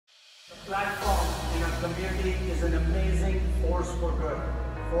The platform in our community is an amazing force for good,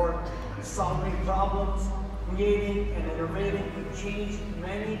 for solving problems, creating and innovating to change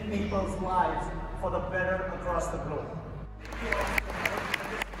many people's lives for the better across the globe.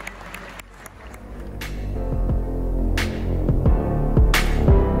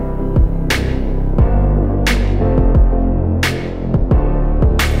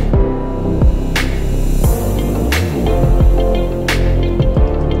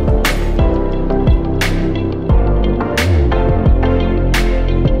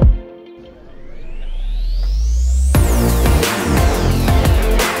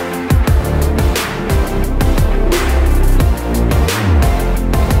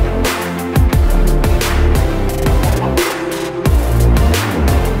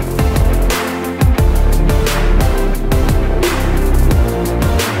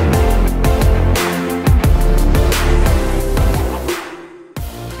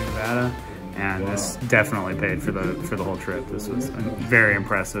 And this definitely paid for the whole trip. This was very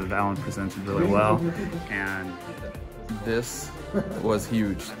impressive. Alan presented really well, and this was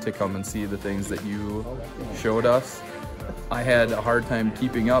huge to come and see the things that you showed us. I had a hard time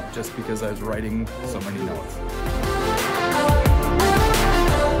keeping up just because I was writing so many notes.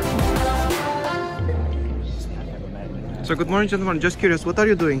 So good morning, gentlemen. Just curious, what are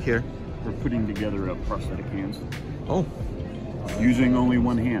you doing here? We're putting together a prosthetic hands. Oh. Using only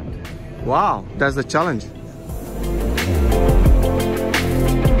one hand. Wow, that's the challenge.